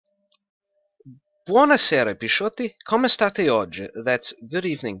Buonasera, Pisciotti. Come state oggi? That's good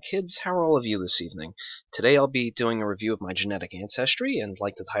evening, kids. How are all of you this evening? Today I'll be doing a review of my genetic ancestry, and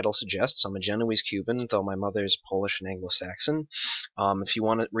like the title suggests, I'm a Genoese Cuban, though my mother is Polish and Anglo-Saxon. If you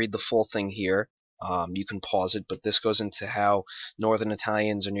want to read the full thing here, you can pause it, but this goes into how northern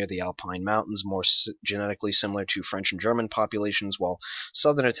Italians are near the Alpine Mountains, more genetically similar to French and German populations, while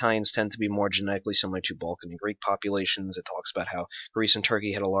southern Italians tend to be more genetically similar to Balkan and Greek populations. It talks about how Greece and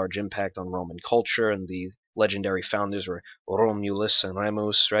Turkey had a large impact on Roman culture, and the legendary founders were Romulus and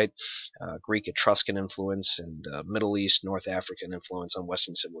Remus, right? Greek Etruscan influence and Middle East, North African influence on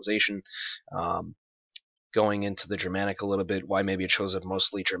Western civilization. Um, Going into the Germanic a little bit, why maybe it shows up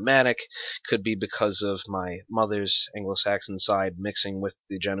mostly Germanic could be because of my mother's Anglo-Saxon side mixing with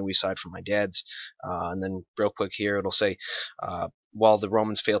the Genoese side from my dad's. And then real quick here, it'll say, while the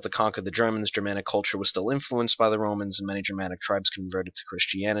Romans failed to conquer the Germans, Germanic culture was still influenced by the Romans, and many Germanic tribes converted to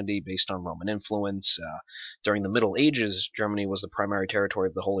Christianity based on Roman influence. During the Middle Ages, Germany was the primary territory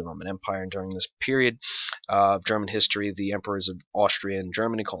of the Holy Roman Empire, and during this period of German history, the emperors of Austria and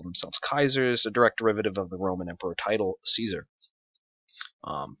Germany called themselves Kaisers, a direct derivative of the Roman emperor title, Caesar.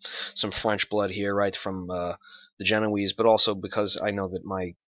 Um, some French blood here, right, from the Genoese, but also because I know that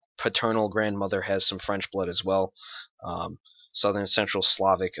my paternal grandmother has some French blood as well. Um, Southern Central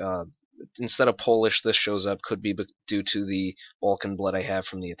Slavic. Instead of Polish, this shows up could be due to the Balkan blood I have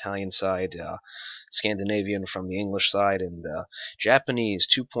from the Italian side, Scandinavian from the English side, and Japanese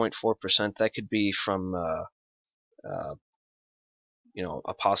 2.4%. That could be from uh,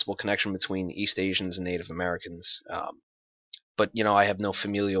 a possible connection between East Asians and Native Americans. But I have no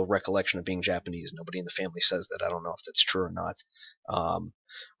familial recollection of being Japanese. Nobody in the family says that. I don't know if that's true or not. Um,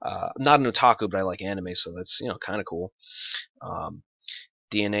 I'm not an otaku, but I like anime, so that's kind of cool. Um,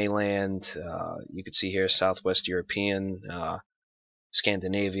 DNA land, you could see here Southwest European,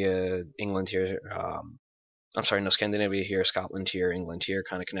 Scandinavia, England here. I'm sorry, no, Scandinavia here, Scotland here, England here,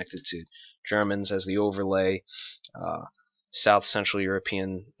 kind of connected to Germans as the overlay. Uh, South Central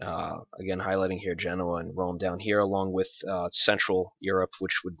European, again highlighting here Genoa and Rome down here, along with Central Europe,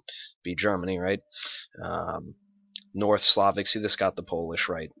 which would be Germany, right? Um, North Slavic, see this got the Polish,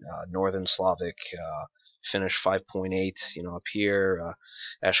 right? Northern Slavic, Finnish 5.8, up here,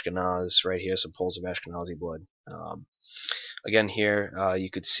 Ashkenaz, right here, some Poles of Ashkenazi blood. Again here,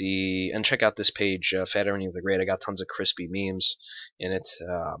 you could see, and check out this page, Federico the Great. I got tons of crispy memes in it.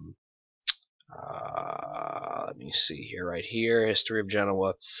 Let me see here, right here, history of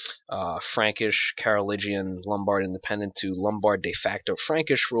Genoa, Frankish, Carolingian, Lombard independent to Lombard de facto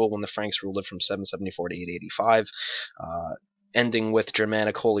Frankish rule when the Franks ruled it from 774 to 885, ending with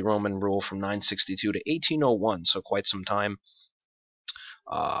Germanic Holy Roman rule from 962 to 1801, so quite some time.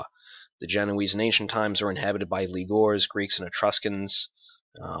 The Genoese in ancient times were inhabited by Ligures, Greeks, and Etruscans,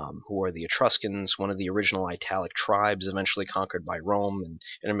 who are the Etruscans, one of the original Italic tribes, eventually conquered by Rome and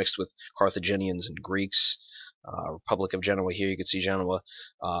intermixed with Carthaginians and Greeks. Republic of Genoa here, you can see Genoa,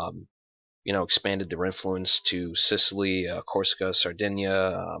 expanded their influence to Sicily, Corsica,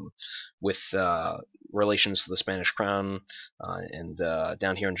 Sardinia, with relations to the Spanish crown, and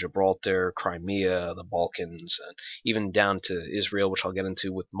down here in Gibraltar, Crimea, the Balkans, and even down to Israel, which I'll get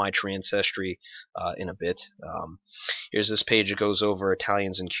into with my true ancestry in a bit. Here's this page that goes over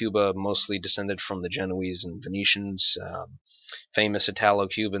Italians in Cuba, mostly descended from the Genoese and Venetians. Famous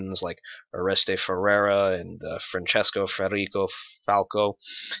Italo-Cubans like Oreste Ferreira and Francesco Federico Falco,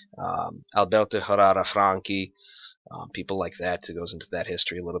 Alberto Herrera Franchi, people like that. It goes into that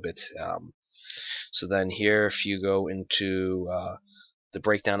history a little bit. So then here, if you go into the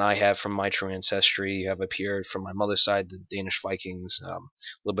breakdown I have from my true ancestry, you have up here from my mother's side the Danish Vikings, a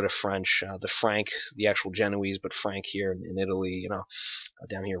little bit of French, the Frank, the actual Genoese, but Frank here in Italy,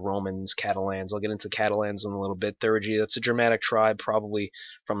 down here Romans, Catalans. I'll get into Catalans in a little bit. Thuringi, that's a Germanic tribe, probably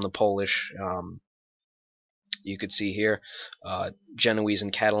from the Polish. You could see here, Genoese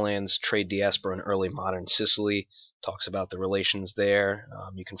and Catalans trade diaspora in early modern Sicily. Talks about the relations there.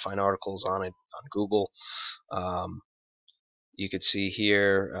 You can find articles on it on Google. You could see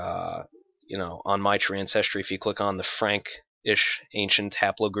here, on my true ancestry, if you click on the Frank-ish ancient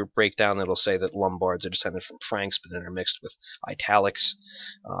haplogroup breakdown, it'll say that Lombards are descended from Franks, but intermixed with Italics.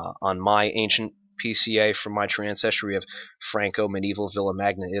 On my ancient PCA from my true ancestry, we have Franco, medieval Villa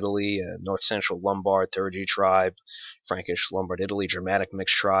Magna, Italy, North Central Lombard, Thuringi tribe, Frankish Lombard, Italy, Germanic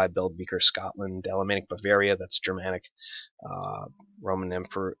mixed tribe, Belgica, Scotland, Alemannic Bavaria, that's Germanic, Roman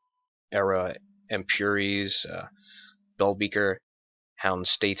Emperor era Empuries, Belgica,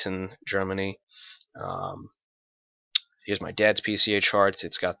 Houndstaten, Germany. Here's my dad's PCA chart.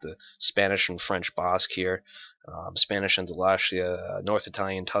 It's got the Spanish and French Basque here, Spanish and Dalmatia, North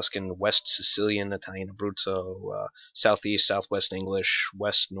Italian, Tuscan, West Sicilian, Italian Abruzzo, Southeast, Southwest English,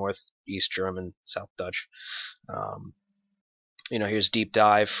 West, Northeast German, South Dutch. Here's deep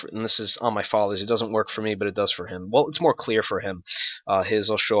dive, and this is on my father's. It doesn't work for me, but it does for him. Well, it's more clear for him. His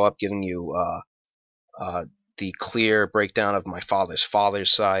will show up giving you the clear breakdown of my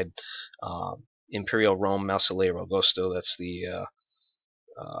father's side. Imperial Rome, Mausoleo Augusto. That's the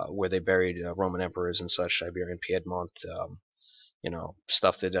where they buried Roman emperors and such. Iberian Piedmont.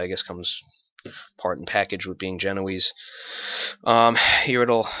 Stuff that I guess comes part and package with being Genoese. Here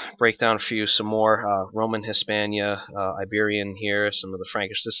it'll break down for you some more Roman, Hispania, Iberian here, some of the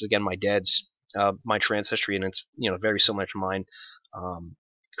Frankish. This is again my dad's MyTrueAncestry, and it's very similar to mine.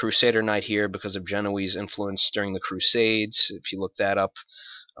 Crusader Knight here because of Genoese influence during the Crusades. If you look that up,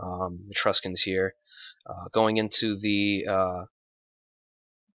 Etruscans here. Going into the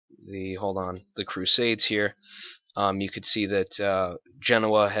Crusades here. You could see that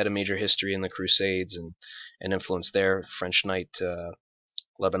Genoa had a major history in the Crusades and influence there. French Knight,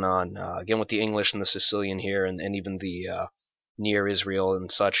 Lebanon, again with the English and the Sicilian here, and even the near Israel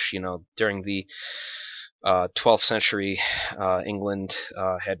and such. During the 12th century, England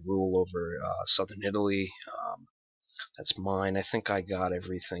had rule over southern Italy. That's mine. I think I got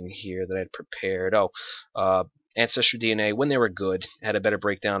everything here that I had prepared. Ancestry DNA, when they were good, had a better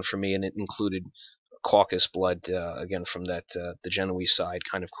breakdown for me, and it included Caucasus blood, again from that the Genoese side,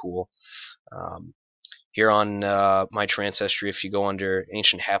 kind of cool. Here on MyTrueAncestry, if you go under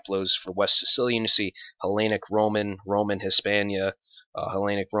Ancient Haplos for West Sicilian, you see Hellenic, Roman, Roman, Hispania,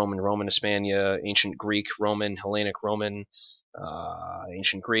 Hellenic, Roman, Roman, Hispania, Ancient Greek, Roman, Hellenic, Roman,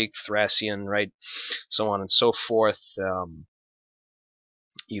 Ancient Greek, Thracian, right, so on and so forth.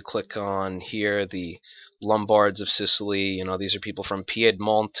 You click on here the Lombards of Sicily. These are people from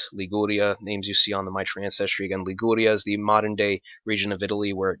Piedmont, Liguria, names you see on the MyTrueAncestry. Again, Liguria is the modern day region of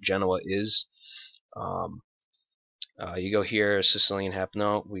Italy where Genoa is. You go here, Sicilian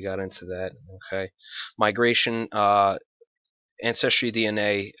no, we got into that. Okay, migration. Ancestry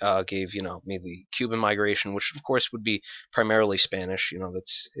DNA gave me the Cuban migration, which of course would be primarily Spanish.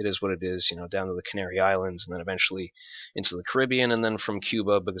 It is what it is. Down to the Canary Islands, and then eventually into the Caribbean, and then from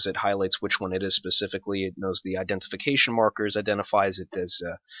Cuba, because it highlights which one it is specifically. It knows the identification markers, identifies it as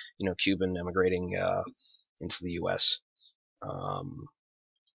Cuban emigrating into the U.S.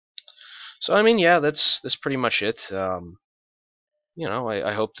 So yeah, that's pretty much it. I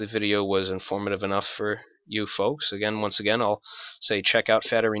hope the video was informative enough for you folks. Once again, I'll say check out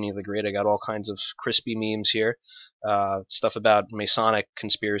Fatterini the Great. I got all kinds of crispy memes here. Stuff about Masonic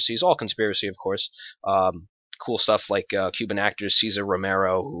conspiracies, all conspiracy, of course. Cool stuff like Cuban actor Cesar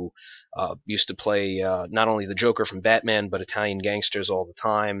Romero, who used to play not only the Joker from Batman, but Italian gangsters all the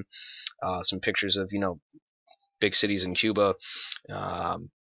time. Some pictures of, big cities in Cuba.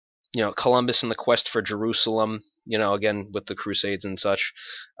 Columbus and the quest for Jerusalem, again, with the Crusades and such,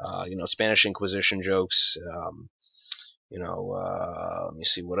 Spanish Inquisition jokes, let me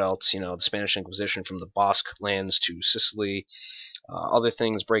see what else, the Spanish Inquisition from the Basque lands to Sicily, other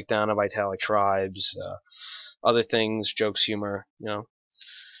things, breakdown of italic tribes, other things, jokes, humor,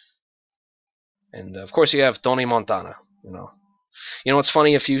 and of course you have Tony Montana, It's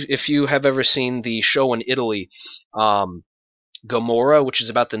funny, if you have ever seen the show in Italy, Gomorrah, which is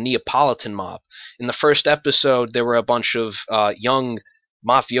about the Neapolitan mob. In the first episode, there were a bunch of young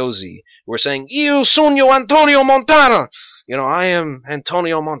mafiosi who were saying, "Io sono Antonio Montana!" I am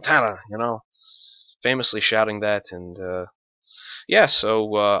Antonio Montana, famously shouting that. And yeah,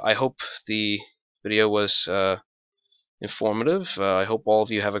 so I hope the video was informative. I hope all of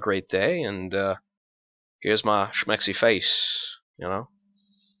you have a great day, and here's my schmexy face,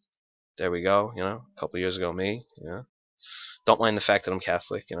 There we go, a couple years ago, me, Don't mind the fact that I'm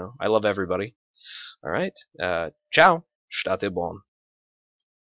Catholic, I love everybody. All right. Ciao. State buon.